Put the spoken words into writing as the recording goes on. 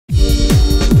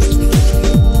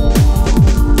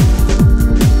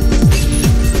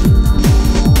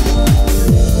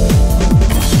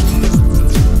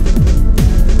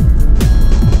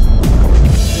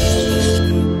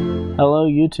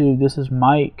YouTube, this is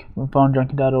Mike from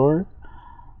PhoneJunkie.org.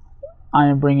 I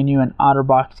am bringing you an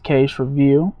Otterbox case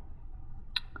review.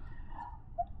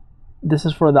 This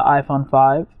is for the iPhone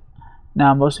 5.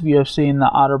 Now, most of you have seen the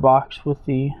Otterbox with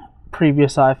the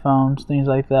previous iPhones, things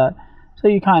like that, so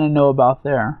you kind of know about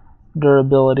their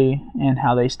durability and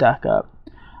how they stack up.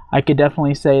 I could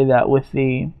definitely say that with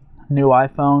the new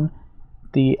iPhone,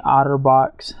 the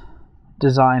Otterbox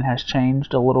design has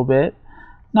changed a little bit.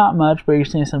 Not much, but you're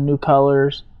seeing some new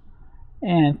colors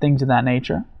and things of that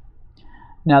nature.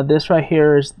 Now this right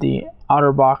here is the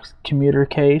Otterbox Commuter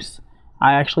case.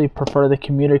 I actually prefer the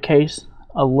Commuter case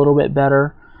a little bit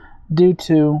better due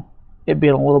to it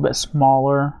being a little bit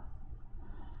smaller,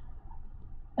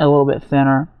 a little bit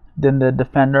thinner than the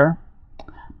Defender.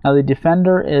 Now the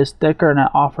Defender is thicker and it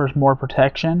offers more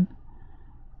protection.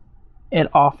 It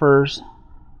offers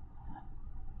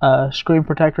a screen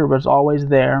protector, but it's always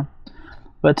there.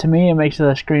 But to me, it makes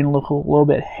the screen look a little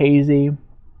bit hazy.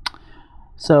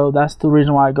 So that's the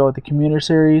reason why I go with the Commuter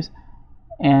series.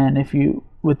 And if you,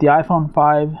 with the iPhone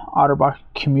 5 Otterbox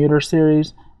Commuter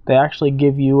series, they actually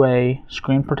give you a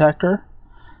screen protector.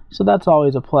 So that's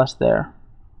always a plus there.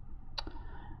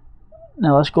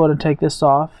 Now let's go ahead and take this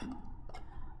off.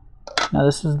 Now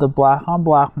this is the black on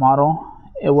black model.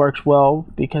 It works well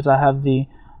because I have the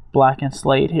black and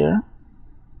slate here.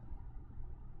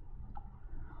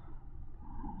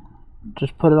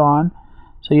 Just put it on.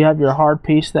 So you have your hard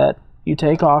piece that you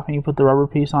take off and you put the rubber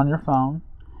piece on your phone.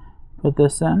 Put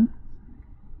this in.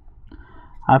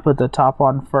 I put the top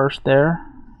on first there.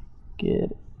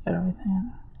 Get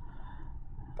everything.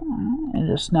 It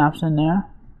just snaps in there.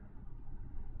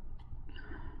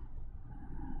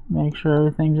 Make sure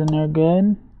everything's in there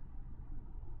good.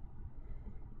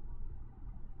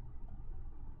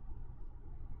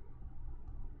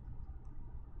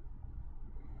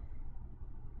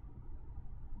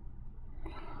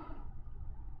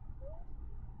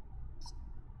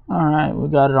 Alright, we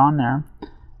got it on there,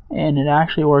 and it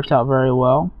actually works out very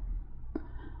well.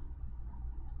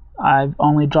 I've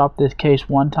only dropped this case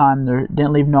one time. There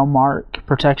didn't leave no mark.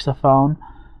 Protects the phone.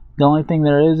 The only thing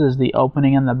there is the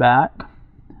opening in the back.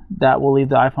 That will leave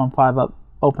the iPhone 5 up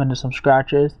open to some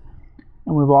scratches.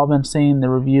 And we've all been seeing the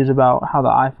reviews about how the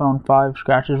iPhone 5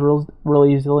 scratches real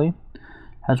easily,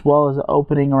 as well as the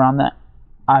opening around that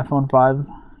iPhone 5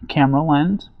 camera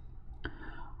lens.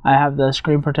 I have the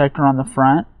screen protector on the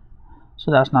front, so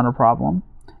that's not a problem.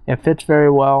 It fits very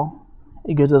well.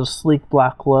 It gives it a sleek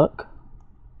black look.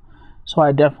 So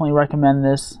I definitely recommend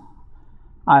this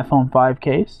iPhone 5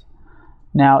 case.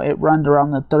 Now it runs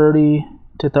around the $30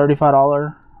 to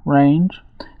 $35 range,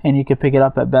 and you can pick it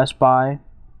up at Best Buy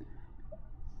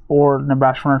or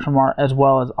Nebraska Furniture Mart, as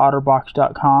well as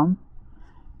Otterbox.com.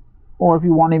 Or if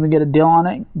you want to even get a deal on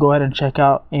it, go ahead and check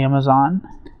out Amazon.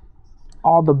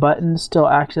 All the buttons still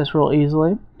access real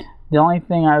easily. The only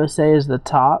thing I would say is the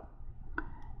top.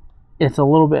 It's a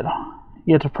little bit,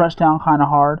 you have to press down kind of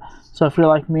hard. So if you're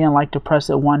like me and like to press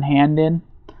it one-handed,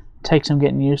 it takes some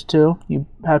getting used to. You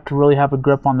have to really have a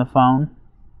grip on the phone.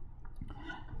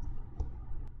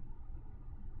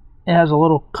 It has a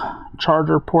little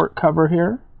charger port cover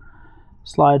here.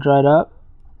 Slides right up.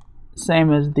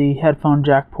 Same as the headphone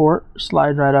jack port.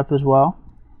 Slides right up as well.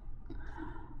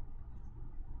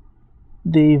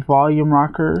 The volume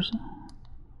rockers,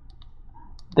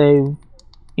 they're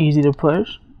easy to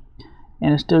push,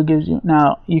 and it still gives you,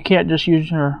 now you can't just use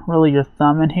your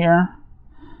thumb in here.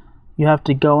 You have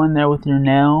to go in there with your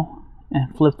nail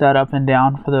and flip that up and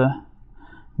down for the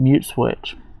mute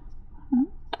switch.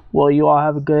 Well, you all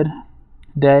have a good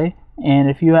day, and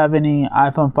if you have any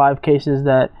iPhone 5 cases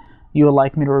that you would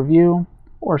like me to review,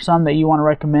 or some that you want to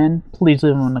recommend, please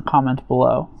leave them in the comments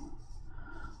below.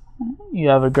 You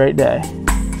have a great day.